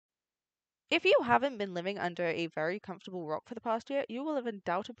If you haven't been living under a very comfortable rock for the past year, you will have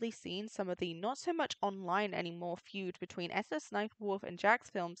undoubtedly seen some of the not so much online anymore feud between SSSniperwolf and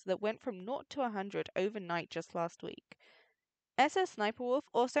Jacksfilms that went from 0 to 100 overnight just last week. SSSniperwolf,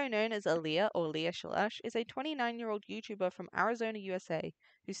 also known as Aaliyah or Leah Shalash, is a 29-year-old YouTuber from Arizona, USA,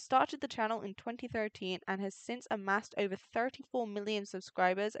 who started the channel in 2013 and has since amassed over 34 million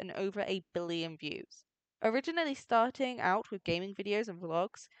subscribers and over a billion views. Originally starting out with gaming videos and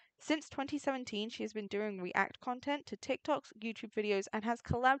vlogs, since 2017 she has been doing react content to TikToks, YouTube videos, and has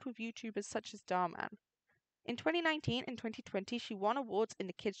collabed with YouTubers such as Darman. In 2019 and 2020, she won awards in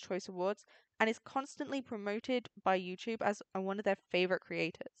the Kids' Choice Awards and is constantly promoted by YouTube as one of their favorite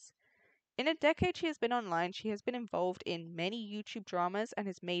creators. In a decade she has been online, she has been involved in many YouTube dramas and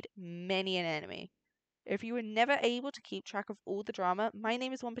has made many an enemy. If you were never able to keep track of all the drama, my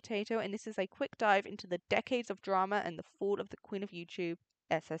name is One Potato, and this is a quick dive into the decades of drama and the fall of the Queen of YouTube,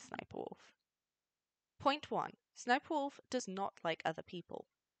 SSSniperwolf. Point 1. Sniperwolf does not like other people.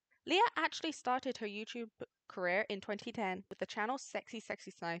 Leah actually started her YouTube career in 2010 with the channel Sexy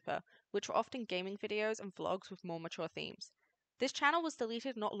Sniper, which were often gaming videos and vlogs with more mature themes. This channel was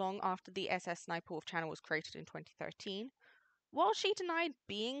deleted not long after the SSSniperwolf channel was created in 2013. While she denied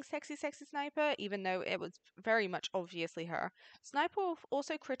being Sexy Sniper, even though it was very much obviously her, Sniperwolf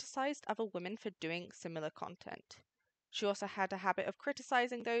also criticized other women for doing similar content. She also had a habit of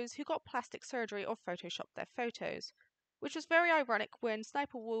criticizing those who got plastic surgery or photoshopped their photos, which was very ironic when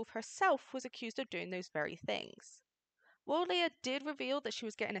Sniperwolf herself was accused of doing those very things. While Leah did reveal that she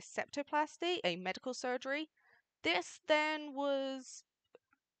was getting a septoplasty, a medical surgery, this then was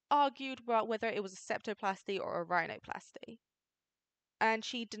argued about whether it was a septoplasty or a rhinoplasty, and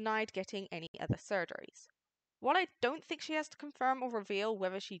she denied getting any other surgeries. While I don't think she has to confirm or reveal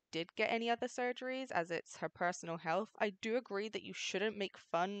whether she did get any other surgeries, as it's her personal health, I do agree that you shouldn't make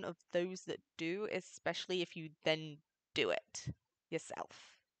fun of those that do, especially if you then do it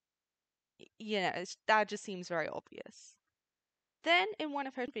yourself. That just seems very obvious. Then, in one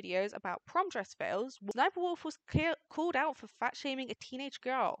of her videos about prom dress fails, Sniperwolf was called out for fat shaming a teenage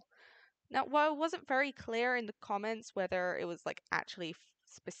girl. Now, while it wasn't very clear in the comments whether it was actually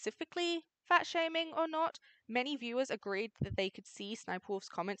specifically fat shaming or not, many viewers agreed that they could see Sniperwolf's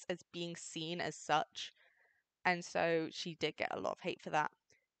comments as being seen as such, and so she did get a lot of hate for that.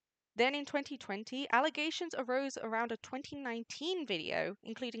 Then in 2020, allegations arose around a 2019 video,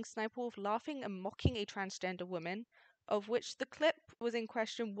 including Sniperwolf laughing and mocking a transgender woman, of which the clip was in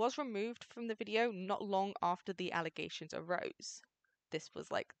question was removed from the video not long after the allegations arose. This was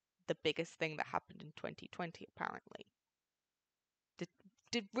the biggest thing that happened in 2020, apparently.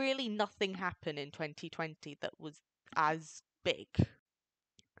 Did really nothing happen in 2020 that was as big?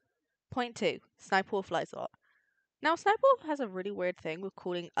 Point 2. Sniperwolf lies a lot. Now, Sniperwolf has a really weird thing with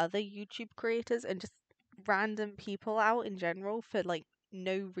calling other YouTube creators and just random people out in general for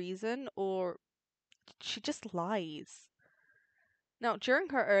no reason, or she just lies. Now, during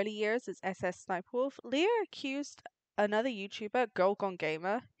her early years as SSSniperwolf, Leah accused another YouTuber, Girl Gone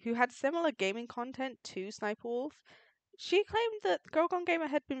Gamer, who had similar gaming content to Sniperwolf. She claimed that Girl Gone Gamer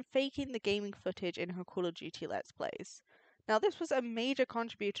had been faking the gaming footage in her Call of Duty Let's Plays. Now, this was a major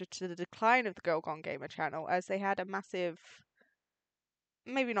contributor to the decline of the Girl Gone Gamer channel, as they had a massive,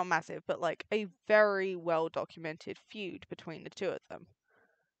 maybe not massive, but a very well documented feud between the two of them.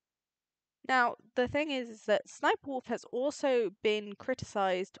 Now, the thing is that Sniperwolf has also been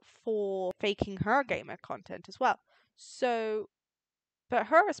criticized for faking her gamer content as well. But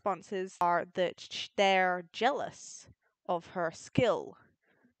her responses are that they're jealous of her skill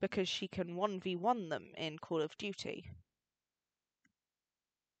because she can 1v1 them in Call of Duty.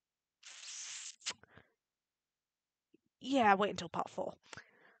 Yeah, wait until part 4.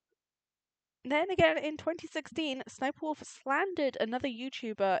 Then again, in 2016, Sniperwolf slandered another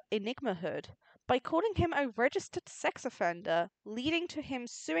YouTuber, Enigma Hood, by calling him a registered sex offender, leading to him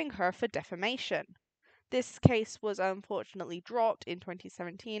suing her for defamation. This case was unfortunately dropped in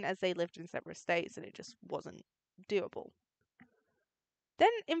 2017 as they lived in separate states and it just wasn't doable. Then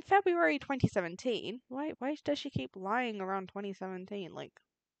in February 2017, why does she keep lying around 2017?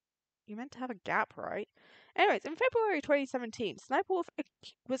 You meant to have a gap, right? Anyways, in February 2017, Sniperwolf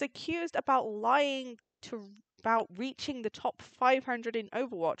was accused about lying about reaching the top 500 in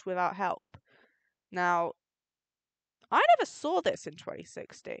Overwatch without help. Now, I never saw this in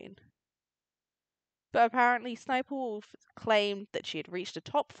 2016. But apparently Sniperwolf claimed that she had reached the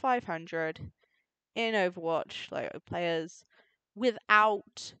top 500 in Overwatch players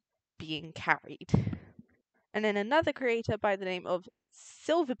without being carried. And then another creator by the name of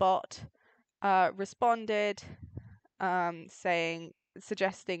Silverbot responded saying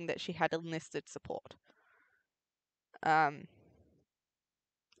suggesting that she had enlisted support. I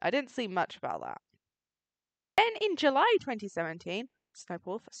didn't see much about that. Then in July 2017,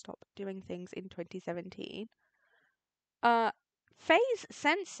 Sniperwolf stopped doing things in 2017. FaZe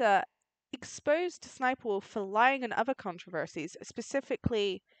Censor exposed Sniperwolf for lying and other controversies,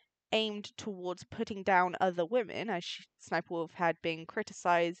 specifically aimed towards putting down other women, as Sniperwolf had been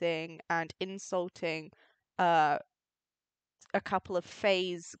criticizing and insulting a couple of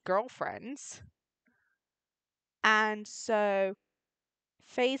FaZe girlfriends. And so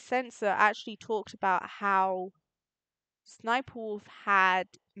FaZe Censor actually talked about how Sniperwolf had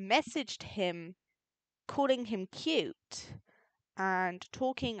messaged him, calling him cute, and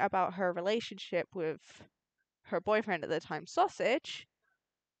talking about her relationship with her boyfriend at the time, Sausage.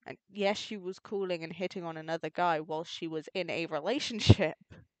 And yes, she was calling and hitting on another guy while she was in a relationship.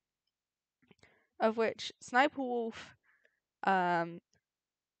 Of which Sniperwolf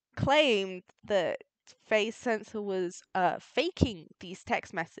claimed that FaZe Censor was faking these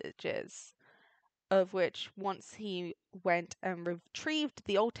text messages. Of which, once he went and retrieved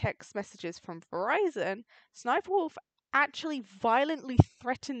the old text messages from Verizon, Sniperwolf actually violently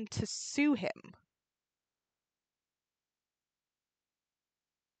threatened to sue him.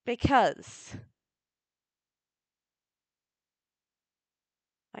 Because,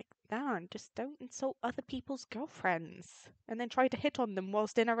 like, man, just don't insult other people's girlfriends and then try to hit on them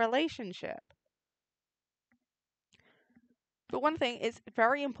whilst in a relationship. But one thing is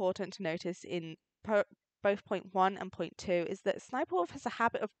very important to notice in both point 1 and point 2 is that Sniperwolf has a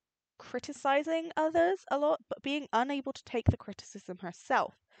habit of criticizing others a lot, but being unable to take the criticism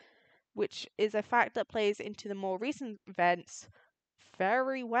herself, which is a fact that plays into the more recent events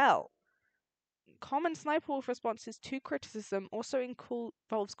very well. Common Sniperwolf responses to criticism also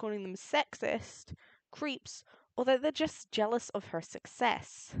involves calling them sexist, creeps, or that they're just jealous of her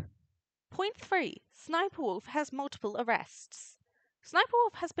success. Point 3. Sniperwolf has multiple arrests.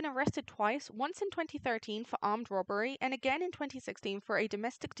 Sniperwolf has been arrested twice, once in 2013 for armed robbery, and again in 2016 for a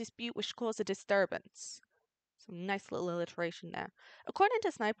domestic dispute which caused a disturbance. Some nice little alliteration there. According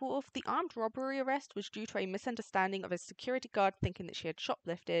to Sniperwolf, the armed robbery arrest was due to a misunderstanding of a security guard thinking that she had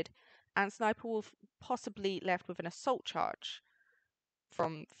shoplifted, and Sniperwolf possibly left with an assault charge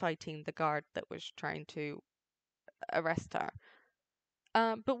from fighting the guard that was trying to arrest her.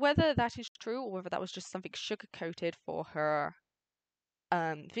 But whether that is true or whether that was just something sugar-coated for her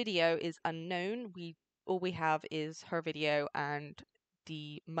video is unknown. All we have is her video and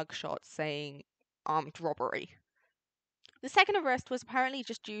the mugshot saying armed robbery. The second arrest was apparently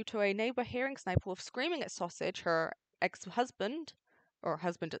just due to a neighbor hearing Sniperwolf screaming at Sausage, her ex-husband, or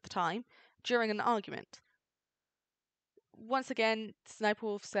husband at the time, during an argument. Once again,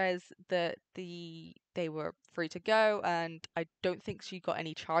 Sniperwolf says that they were free to go, and I don't think she got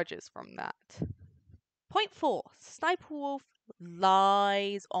any charges from that. Point 4. Sniperwolf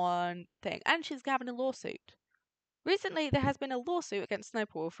lies on thing, and she's having a lawsuit. Recently, there has been a lawsuit against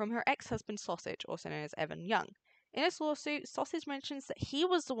Sniperwolf from her ex-husband Sausage, also known as Evan Young. In this lawsuit, Sausage mentions that he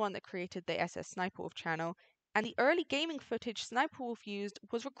was the one that created the SSSniperwolf channel, and the early gaming footage Sniperwolf used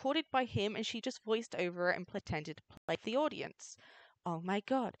was recorded by him and she just voiced over it and pretended to play the audience. Oh my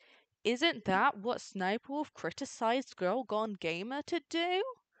god, isn't that what Sniperwolf criticized Girl Gone Gamer to do?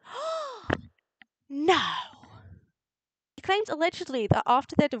 No! He claims allegedly that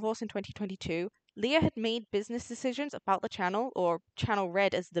after their divorce in 2022, Leah had made business decisions about the channel, or Channel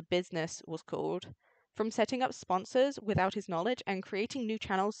Red as the business was called, from setting up sponsors without his knowledge and creating new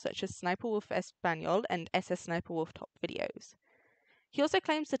channels such as Sniperwolf Espanol and SSSniperwolf Top Videos. He also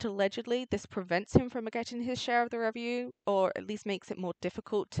claims that allegedly this prevents him from getting his share of the revenue, or at least makes it more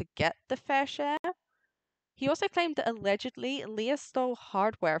difficult to get the fair share. He also claimed that allegedly Leah stole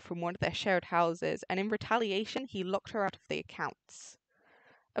hardware from one of their shared houses, and in retaliation he locked her out of the accounts.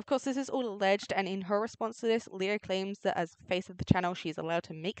 Of course, this is all alleged, and in her response to this, Leah claims that as face of the channel, she's allowed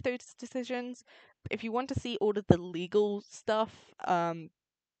to make those decisions. But if you want to see all of the legal stuff, I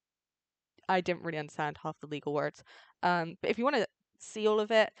didn't really understand half the legal words. But if you want to see all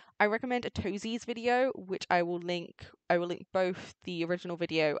of it, I recommend a Tozy's video, which I will link. I will link both the original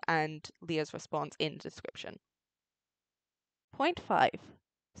video and Leah's response in the description. Point 5.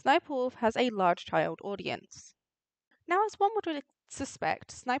 Sniperwolf has a large child audience. Now, as one would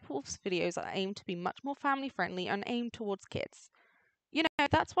suspect, Sniperwolf's videos are aimed to be much more family-friendly and aimed towards kids. You know,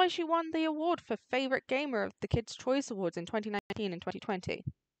 that's why she won the award for Favorite Gamer of the Kids' Choice Awards in 2019 and 2020.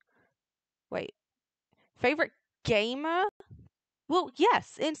 Wait. Favorite Gamer? Well,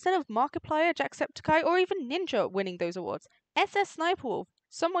 yes, instead of Markiplier, Jacksepticeye, or even Ninja winning those awards, SSSniperwolf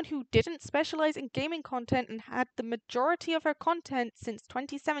Someone who didn't specialize in gaming content and had the majority of her content since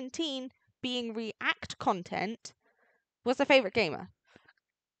 2017 being React content was a favorite gamer.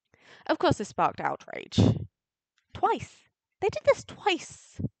 Of course, this sparked outrage. Twice. They did this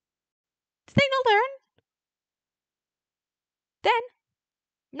twice. Did they not learn? Then,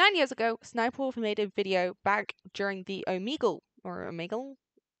 9 years ago, Sniperwolf made a video back during the Omegle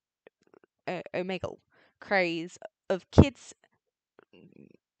craze of kids,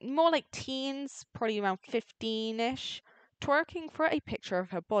 more like teens, probably around 15-ish, twerking for a picture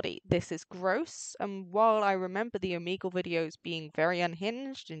of her body. This is gross, and while I remember the Omegle videos being very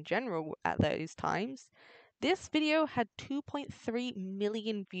unhinged in general at those times, this video had 2.3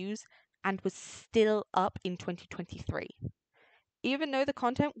 million views and was still up in 2023. Even though the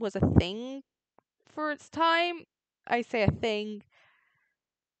content was a thing for its time, I say a thing,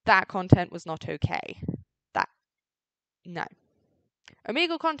 that content was not okay. No.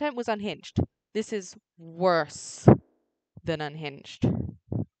 Omegle content was unhinged. This is worse than unhinged.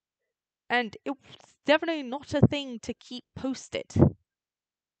 And it was definitely not a thing to keep posted.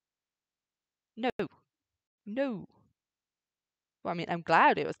 No. Well, I mean, I'm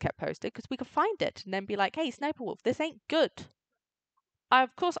glad it was kept posted because we could find it and then be like, hey, Sniperwolf, this ain't good.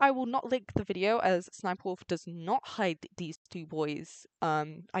 Of course, I will not link the video as Sniperwolf does not hide these two boys'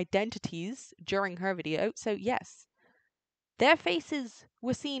 identities during her video. So yes, their faces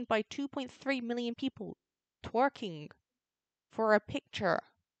were seen by 2.3 million people twerking for a picture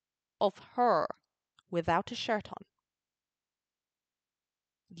of her without a shirt on.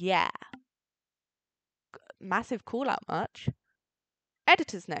 Yeah. Massive call out much.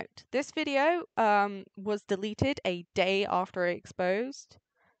 Editor's note. This video was deleted a day after it exposed.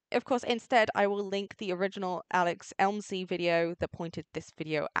 Of course, instead, I will link the original Alex Elmsey video that pointed this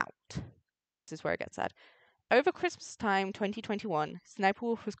video out. This is where it gets sad. Over Christmas time 2021,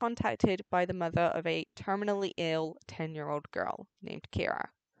 Sniperwolf was contacted by the mother of a terminally ill 10-year-old girl named Kira,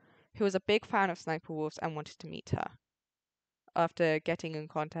 who was a big fan of Sniperwolf's and wanted to meet her. After getting in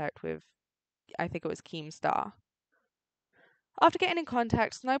contact with, I think it was Keemstar. After getting in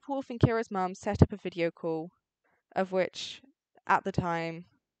contact, Sniperwolf and Kira's mum set up a video call, of which, at the time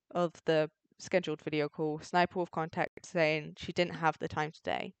of the scheduled video call, Sniperwolf contacted saying she didn't have the time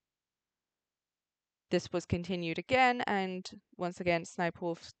today. This was continued again, and once again,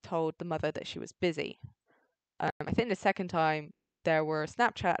 Sniperwolf told the mother that she was busy. I think the second time, there were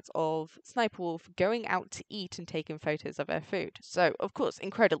Snapchats of Sniperwolf going out to eat and taking photos of her food. So, of course,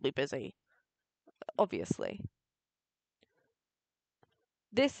 incredibly busy. Obviously.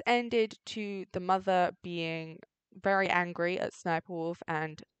 This ended to the mother being very angry at Sniperwolf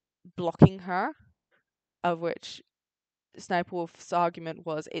and blocking her, of which Sniperwolf's argument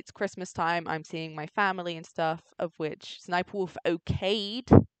was, it's Christmas time, I'm seeing my family and stuff, of which Sniperwolf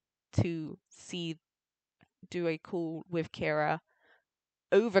okayed to do a call with Kira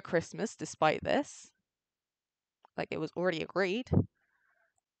over Christmas despite this. Like, it was already agreed.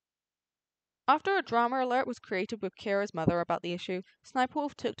 After a drama alert was created with Kira's mother about the issue,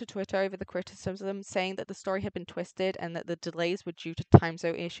 Sniperwolf took to Twitter over the criticism, saying that the story had been twisted and that the delays were due to time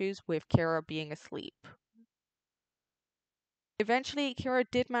zone issues with Kira being asleep. Eventually, Kira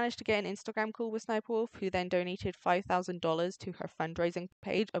did manage to get an Instagram call with Sniperwolf, who then donated $5,000 to her fundraising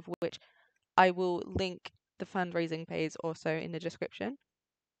page, of which I will link the fundraising page also in the description,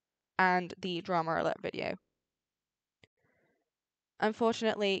 and the drama alert video.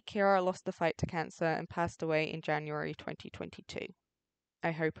 Unfortunately, Kira lost the fight to cancer and passed away in January 2022.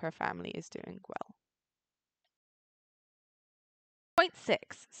 I hope her family is doing well. Point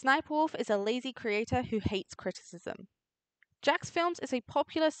 6. Sniperwolf is a lazy creator who hates criticism. Jacksfilms is a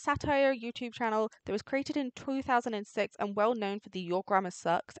popular satire YouTube channel that was created in 2006 and well known for the Your Grammar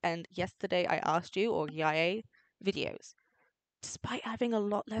Sucks and Yesterday I Asked You, or YA, videos. Despite having a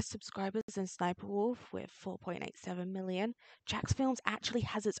lot less subscribers than Sniperwolf with 4.87 million, Jacksfilms actually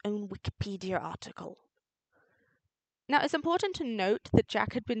has its own Wikipedia article. Now, it's important to note that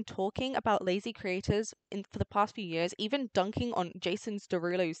Jack had been talking about lazy creators for the past few years, even dunking on Jason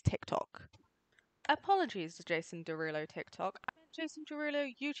Derulo's TikTok. Apologies to Jason Derulo TikTok. I meant Jason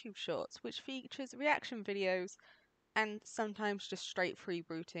Derulo YouTube Shorts, which features reaction videos and sometimes just straight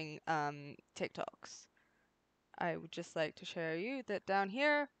freebooting TikToks. I would just like to show you that down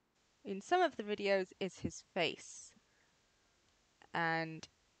here, in some of the videos, is his face. And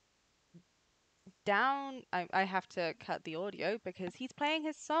down, I have to cut the audio because he's playing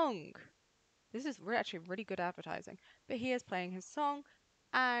his song. This is actually really good advertising. But he is playing his song,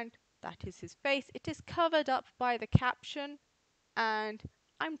 and that is his face. It is covered up by the caption, and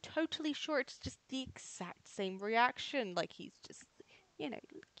I'm totally sure it's just the exact same reaction. Like, he's just,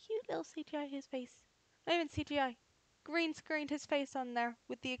 cute little CGI his face. Not even CGI. Green screened his face on there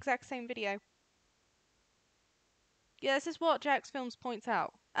with the exact same video. Yeah, this is what Jacksfilms points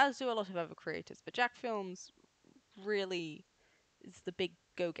out, as do a lot of other creators, but Jacksfilms really is the big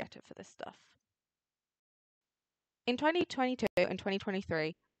go-getter for this stuff. In 2022 and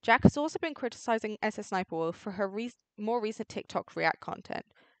 2023, Jack has also been criticizing SSSniperwolf for her more recent TikTok React content,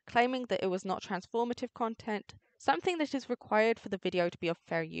 claiming that it was not transformative content, something that is required for the video to be of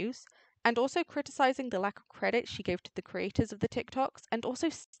fair use, and also criticizing the lack of credit she gave to the creators of the TikToks and also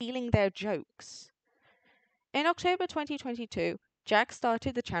stealing their jokes. In October 2022, Jack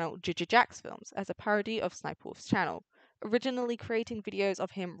started the channel Jacksfilms as a parody of Sniperwolf's channel, originally creating videos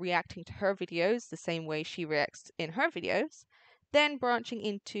of him reacting to her videos the same way she reacts in her videos, then branching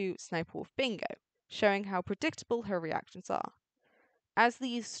into Sniperwolf Bingo, showing how predictable her reactions are. As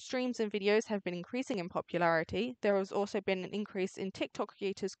these streams and videos have been increasing in popularity, there has also been an increase in TikTok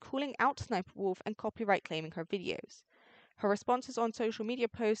creators calling out Sniperwolf and copyright claiming her videos. Her responses on social media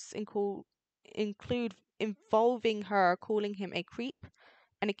posts include involving her calling him a creep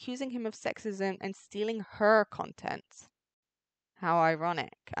and accusing him of sexism and stealing her content. How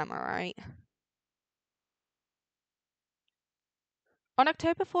ironic, am I right? On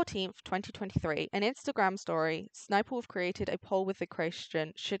October 14th, 2023, an Instagram story, Sniperwolf created a poll with the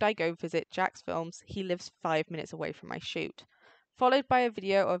question, "Should I go visit Jacksfilms? He lives 5 minutes away from my shoot," followed by a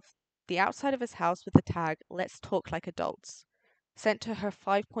video of the outside of his house with the tag, "Let's talk like adults," sent to her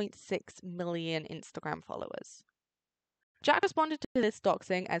 5.6 million Instagram followers. Jack responded to this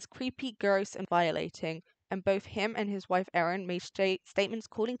doxing as creepy, gross, and violating, and both him and his wife Erin made statements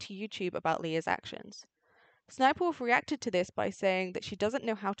calling to YouTube about Leah's actions. Sniperwolf reacted to this by saying that she doesn't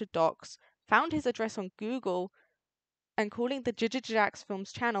know how to dox, found his address on Google, and calling the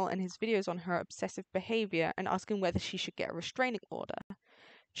Jacksfilms channel and his videos on her obsessive behavior and asking whether she should get a restraining order.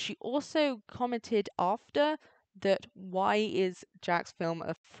 She also commented after that why is Jacksfilm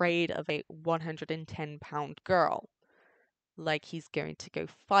afraid of a 110-pound girl? Like he's going to go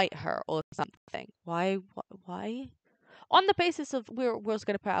fight her or something. Why? On the basis of we're going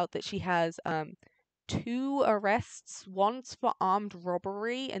to put out that she has 2 arrests, one's for armed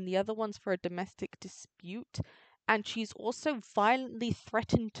robbery and the other one's for a domestic dispute, and she's also violently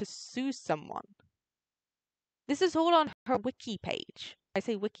threatened to sue someone. This is all on her wiki page. I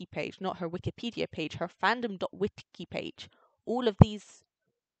say wiki page, not her Wikipedia page, her fandom.wiki page. All of this,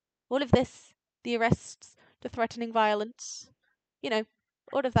 the arrests, the threatening violence,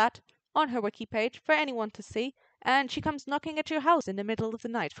 all of that on her wiki page for anyone to see. And she comes knocking at your house in the middle of the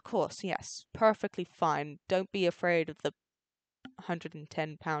night. Of course, yes, perfectly fine. Don't be afraid of the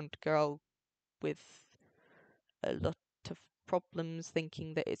 110-pound girl with a lot of problems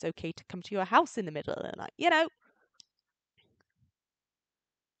thinking that it's okay to come to your house in the middle of the night.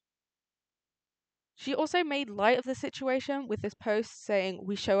 She also made light of the situation with this post saying,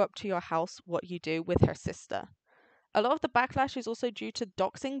 "We show up to your house, what you do," with her sister. A lot of the backlash is also due to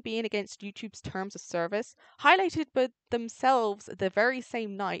doxing being against YouTube's terms of service, highlighted by themselves the very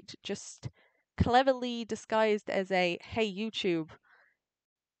same night, just cleverly disguised as a, "Hey YouTube,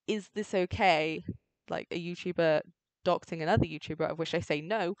 is this okay?" Like a YouTuber doxing another YouTuber, of which I say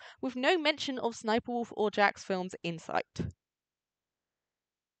no, with no mention of Sniperwolf or Jacksfilms in sight.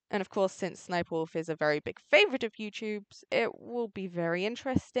 And of course, since Sniperwolf is a very big favorite of YouTube's, it will be very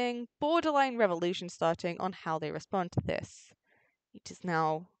interesting, borderline revolution starting on how they respond to this. It is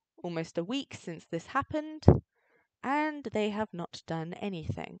now almost a week since this happened, and they have not done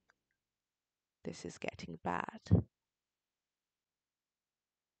anything. This is getting bad.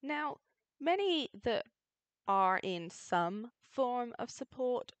 Now, many that are in some form of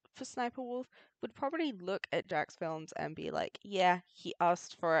support for Sniperwolf would probably look at Jacksfilms and be like, yeah, he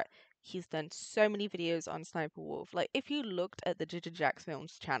asked for it. He's done so many videos on Sniperwolf. Like, if you looked at the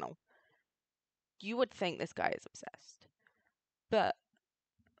Jacksfilms channel, you would think this guy is obsessed. But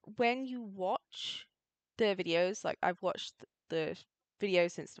when you watch the videos, like I've watched the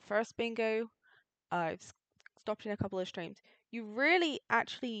videos since the first bingo, I've stopped in a couple of streams, you really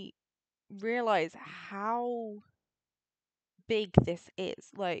actually realize how big this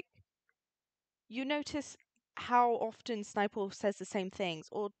is. Like, you notice how often Sniper says the same things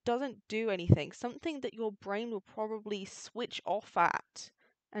or doesn't do anything, something that your brain will probably switch off at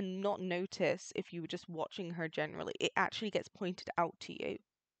and not notice if you were just watching her generally. It actually gets pointed out to you.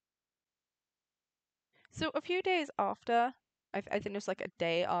 So a few days after, I think it was like a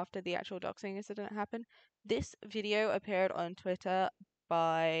day after the actual doxing incident happened, this video appeared on Twitter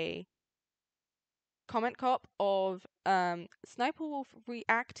by Comment Cop of Sniperwolf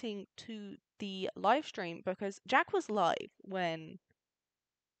reacting to the live stream because Jack was live when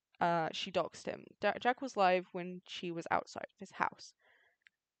she doxed him. Jack was live when she was outside of his house.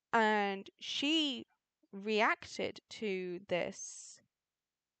 And she reacted to this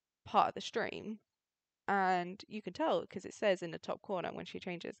part of the stream. And you can tell because it says in the top corner when she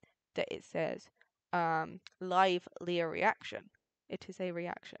changes that it says live Leah reaction. It is a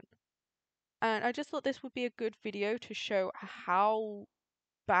reaction. And I just thought this would be a good video to show how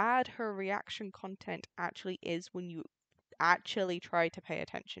bad her reaction content actually is when you actually try to pay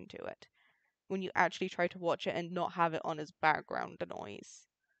attention to it. When you actually try to watch it and not have it on as background noise.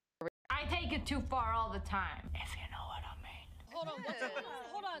 I take it too far all the time, if you know what I mean. Hold on,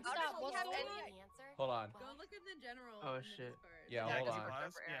 hold on, stop. What's going on? Hold on. Go look in the general. Oh, in the shit. Discord. Yeah, hold on.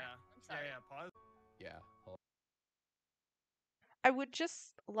 Pause? Yeah. I'm sorry. Yeah, pause. Yeah, hold I would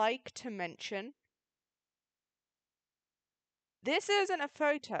just like to mention this isn't a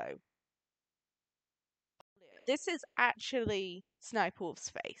photo. This is actually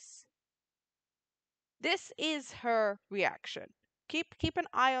Sniperwolf's face. This is her reaction. Keep an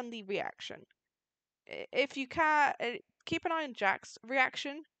eye on the reaction. If you can, keep an eye on Jack's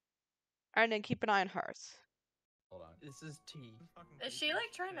reaction, and then keep an eye on hers. Hold on. This is T. Is she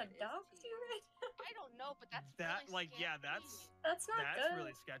like trying to dox you right now? I don't know, but that's That, really like, yeah, scary. That's not that's good.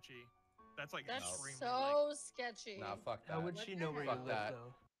 really sketchy. That's like That's extremely so sketchy. Nah, fuck that. How would she know where you Fuck live, that.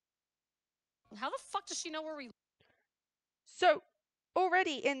 though? How the fuck does she know where we live? So,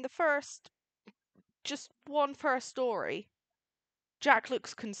 already in the first story, Jack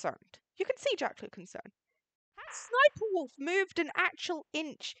looks concerned. You can see Jack look concerned. Has Sniperwolf moved an actual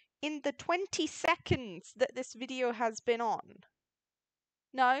inch in the 20 seconds that this video has been on?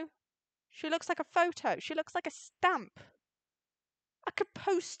 No. She looks like a photo. She looks like a stamp. I could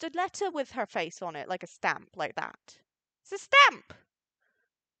post a letter with her face on it, like a stamp, like that. It's a stamp!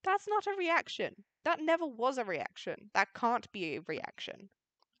 That's not a reaction. That never was a reaction. That can't be a reaction.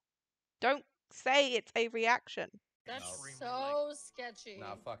 Don't say it's a reaction. That's No. so sketchy.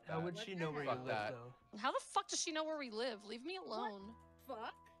 Nah, fuck that. How would she know where you Fuck live, that. though? How the fuck does she know where we live? Leave me alone.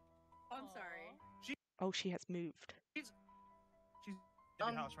 Fuck. I'm sorry. Oh, she has moved. She's in the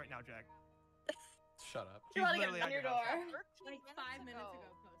house right now, Jack. Shut up. She's literally at your door. Like 5 minutes ago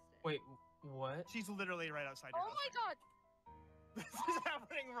posted. Wait, what? She's literally right outside your Oh house. my god! This is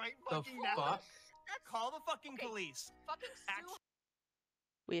happening right The fucking now. fuck? Call the fucking police. Fucking Stu.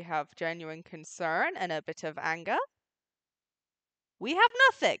 We have genuine concern and a bit of anger. We have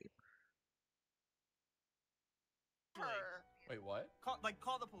nothing. Her. Wait, what?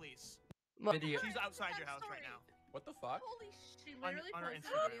 Call the police. Video. She's outside your house right now. What the fuck? Holy shit. She literally on her posted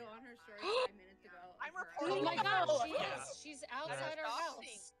a Instagram. video on her story 5 minutes ago. of I'm her reporting Oh my outside. god, Oh, she yeah. is. She's outside our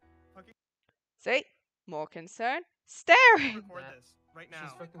house. See? More concern. Staring. Record this right now.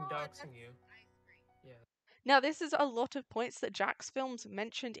 She's fucking doxing you. Now, this is a lot of points that Jacksfilms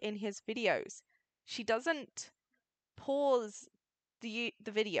mentioned in his videos. She doesn't pause the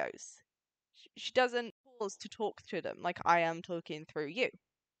videos. She doesn't pause to talk to them like I am talking through you.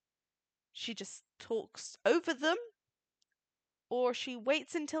 She just talks over them, or she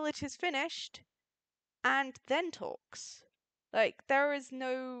waits until it is finished and then talks. Like, there's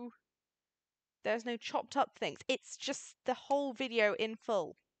no chopped up things. It's just the whole video in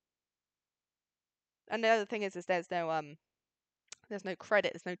full. And the other thing is there's no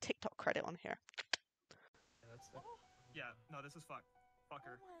credit, there's no TikTok credit on here. Yeah, no, this is fuck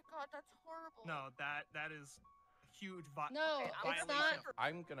her. Oh my god, that's horrible. No, that is a huge No, it's not.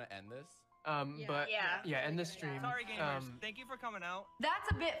 I'm gonna end this. But Yeah. end the stream. Sorry, gamers. Thank you for coming out.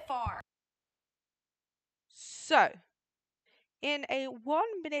 That's a bit far. So, in a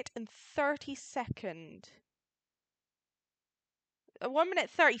 1 minute and 30-second, a 1 minute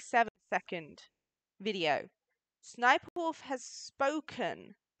 37-second video, Sniperwolf has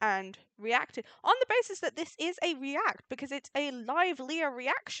spoken and reacted on the basis that this is a react because it's a live Leah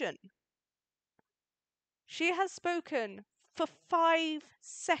reaction. She has spoken for 5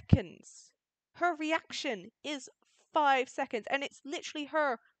 seconds. Her reaction is 5 seconds, and it's literally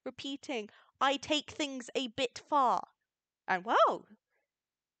her repeating, "I take things a bit far." And wow,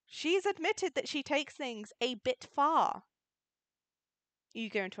 she's admitted that she takes things a bit far. Are you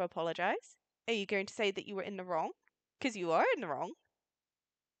going to apologize? Are you going to say that you were in the wrong? Because you are in the wrong.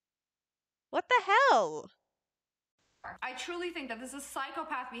 What the hell? I truly think that this is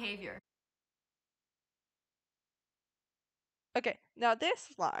psychopath behavior. Okay, now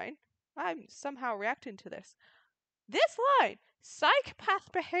this line, I'm somehow reacting to this. This line,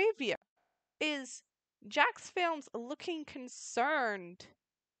 psychopath behavior, is Jacksfilms looking concerned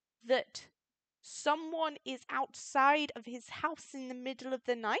that someone is outside of his house in the middle of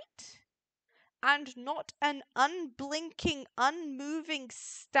the night and not an unblinking, unmoving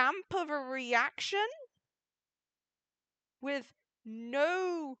stamp of a reaction with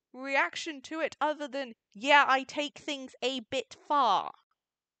no reaction to it other than, yeah, I take things a bit far.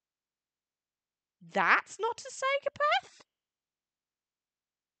 That's not a psychopath?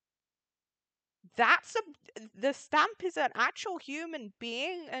 The stamp is an actual human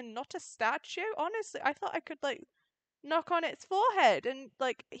being and not a statue? Honestly, I thought I could, like, knock on its forehead and,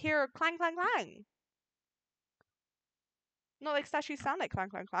 like, hear a clang, clang, clang. Not like statues sound like clang,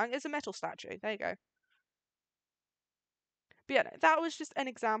 clang, clang. It's a metal statue. There you go. But yeah, that was just an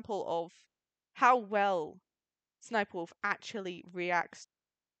example of how well Sniperwolf actually reacts.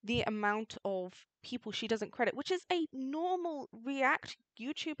 The amount of people she doesn't credit, which is a normal React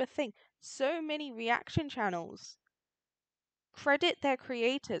YouTuber thing. So many reaction channels credit their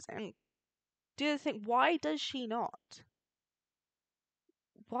creators and do the thing. Why does she not?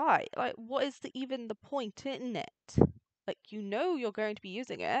 Why? Like, what is even the point in it? Like, you know you're going to be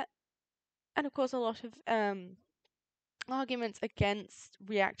using it. And of course, a lot of arguments against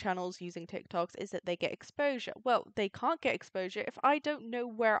React channels using TikToks is that they get exposure. Well, they can't get exposure if I don't know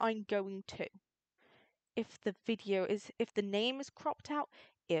where I'm going to. If the name is cropped out,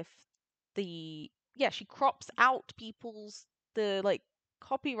 if she crops out the like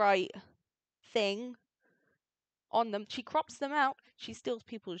copyright thing on them. She crops them out. She steals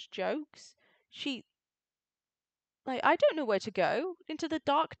people's jokes. I don't know where to go. Into the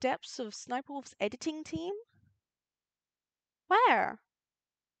dark depths of Sniperwolf's editing team? Where?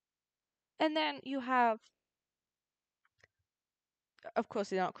 And then you have, of course,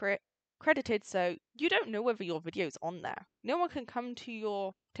 they're not credited, so you don't know whether your video's on there. No one can come to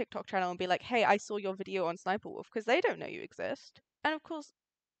your TikTok channel and be like, hey, I saw your video on Sniperwolf, because they don't know you exist. And of course,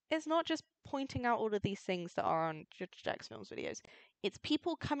 it's not just pointing out all of these things that are on Jacksfilms videos. It's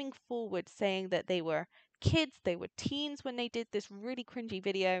people coming forward saying that they were kids, they were teens when they did this really cringy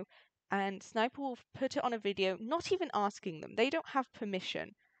video, and Sniperwolf put it on a video, not even asking them. They don't have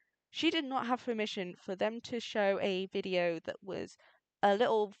permission. She did not have permission for them to show a video that was a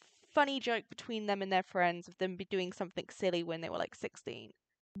little funny joke between them and their friends of them be doing something silly when they were like 16.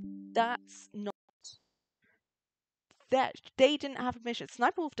 That's not that they didn't have permission.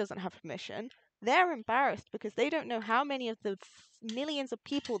 Sniperwolf doesn't have permission. They're embarrassed because they don't know how many of the millions of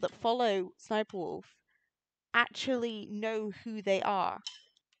people that follow Sniperwolf actually know who they are.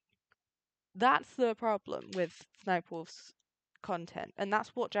 That's the problem with Sniperwolf's content, and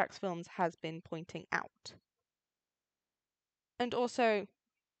that's what Jacksfilms has been pointing out. And also,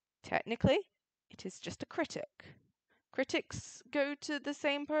 technically, it is just a critic. Critics go to the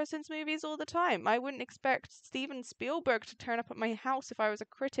same person's movies all the time. I wouldn't expect Steven Spielberg to turn up at my house if I was a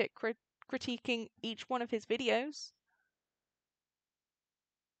critic critiquing each one of his videos.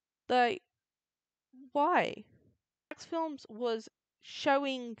 Like, why? Jacksfilms was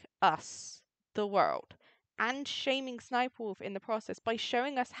showing us the world and shaming Sniperwolf in the process by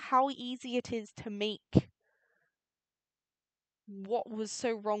showing us how easy it is to make what was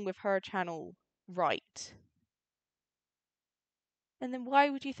so wrong with her channel right. And then why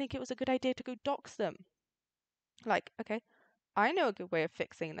would you think it was a good idea to go dox them? Like, okay, I know a good way of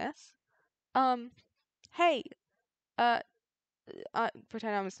fixing this. Hey,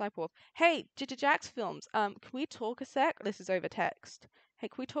 pretend I'm a Sniperwolf. Hey, Jacksfilms, can we talk a sec? This is over text. Hey,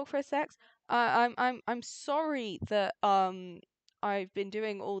 can we talk for a sec? I'm sorry that I've been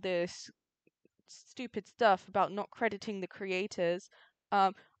doing all this stupid stuff about not crediting the creators.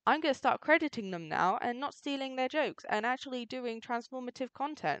 I'm gonna start crediting them now and not stealing their jokes and actually doing transformative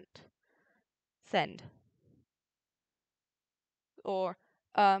content. Send. Or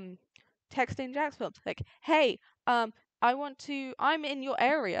texting Jacksfilms like, hey, I'm in your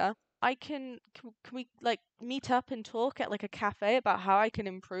area. Can we like meet up and talk at like a cafe about how I can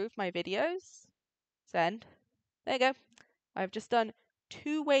improve my videos? Send. There you go. I've just done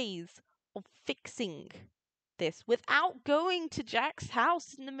 2 ways of fixing this without going to Jack's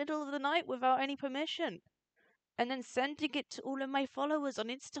house in the middle of the night without any permission. And then sending it to all of my followers on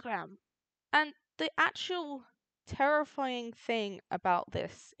Instagram. And the actual terrifying thing about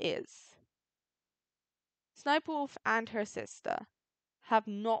this is Sniperwolf and her sister have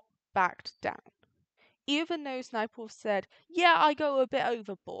not backed down. Even though Sniperwolf said, yeah, I go a bit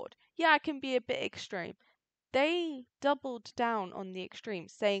overboard. Yeah, I can be a bit extreme. They doubled down on the extreme,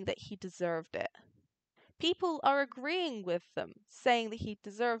 saying that he deserved it. People are agreeing with them, saying that he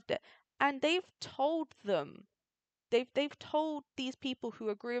deserved it. And they've told them, they've told these people who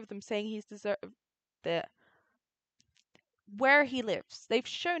agree with them, saying he's deserved it, where he lives. They've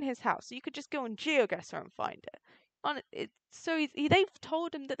shown his house, so you could just go on GeoGuessr and find it. on it. So they've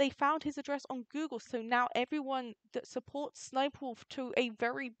told him that they found his address on Google. So now everyone that supports Sniperwolf to a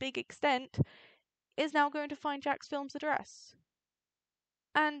very big extent is now going to find Jacksfilms' address.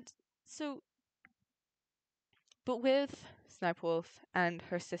 And so, but with Sniperwolf and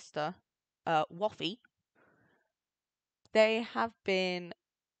her sister, Waffy, they have been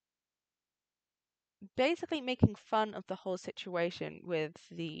basically making fun of the whole situation with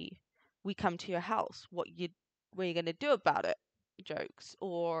the "we come to your house, what are you gonna do about it" jokes,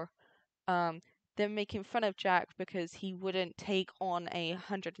 or they're making fun of Jack because he wouldn't take on a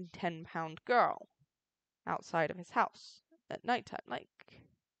 110-pound girl outside of his house at nighttime. Like,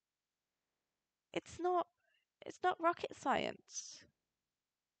 it's not rocket science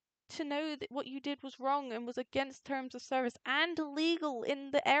to know that what you did was wrong and was against terms of service and illegal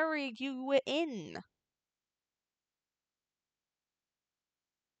in the area you were in.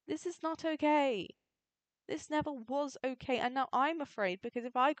 This is not okay. This never was okay, and now I'm afraid, because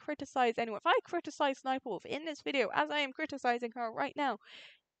if I criticize anyone, if I criticize Sniperwolf in this video, as I am criticizing her right now,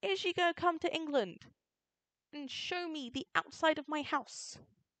 is she gonna come to England and show me the outside of my house?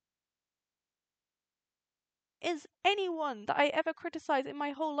 Is anyone that I ever criticize in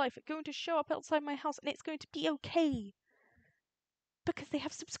my whole life going to show up outside my house and it's going to be okay? Because they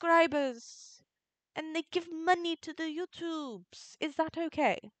have subscribers and they give money to the YouTubes. Is that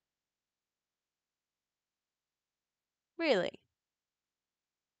okay? Really?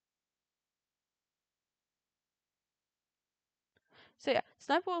 So yeah,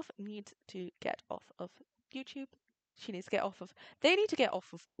 Sniperwolf needs to get off of YouTube. She needs to get off of. They need to get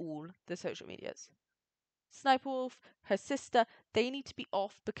off of all the social medias. Sniperwolf, her sister, they need to be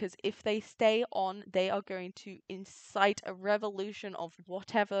off, because if they stay on, they are going to incite a revolution of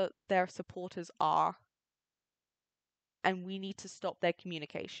whatever their supporters are. And we need to stop their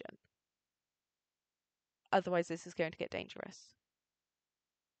communication. Otherwise, this is going to get dangerous.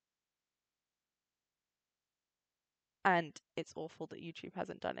 And it's awful that YouTube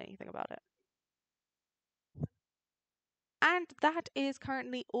hasn't done anything about it. And that is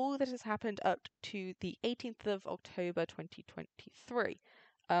currently all that has happened up to the 18th of October 2023.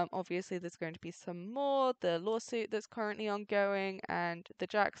 Obviously, there's going to be some more. The lawsuit that's currently ongoing and the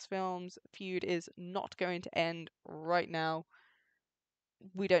Jacksfilms feud is not going to end right now.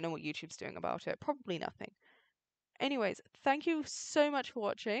 We don't know what YouTube's doing about it. Probably nothing. Anyways, thank you so much for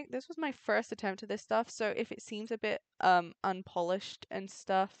watching. This was my first attempt at this stuff, so if it seems a bit unpolished and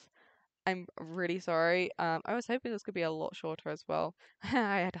stuff, I'm really sorry. I was hoping this could be a lot shorter as well.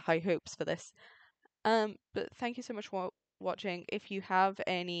 I had high hopes for this. But thank you so much for watching. If you have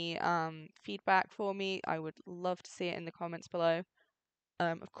any feedback for me, I would love to see it in the comments below.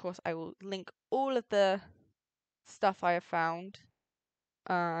 Of course, I will link all of the stuff I have found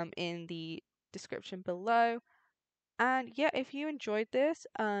in the description below. And yeah, if you enjoyed this,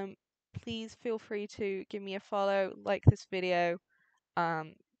 please feel free to give me a follow, like this video.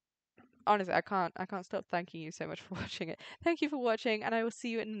 Honestly, I can't stop thanking you so much for watching it. Thank you for watching, and I will see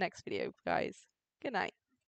you in the next video, guys. Good night.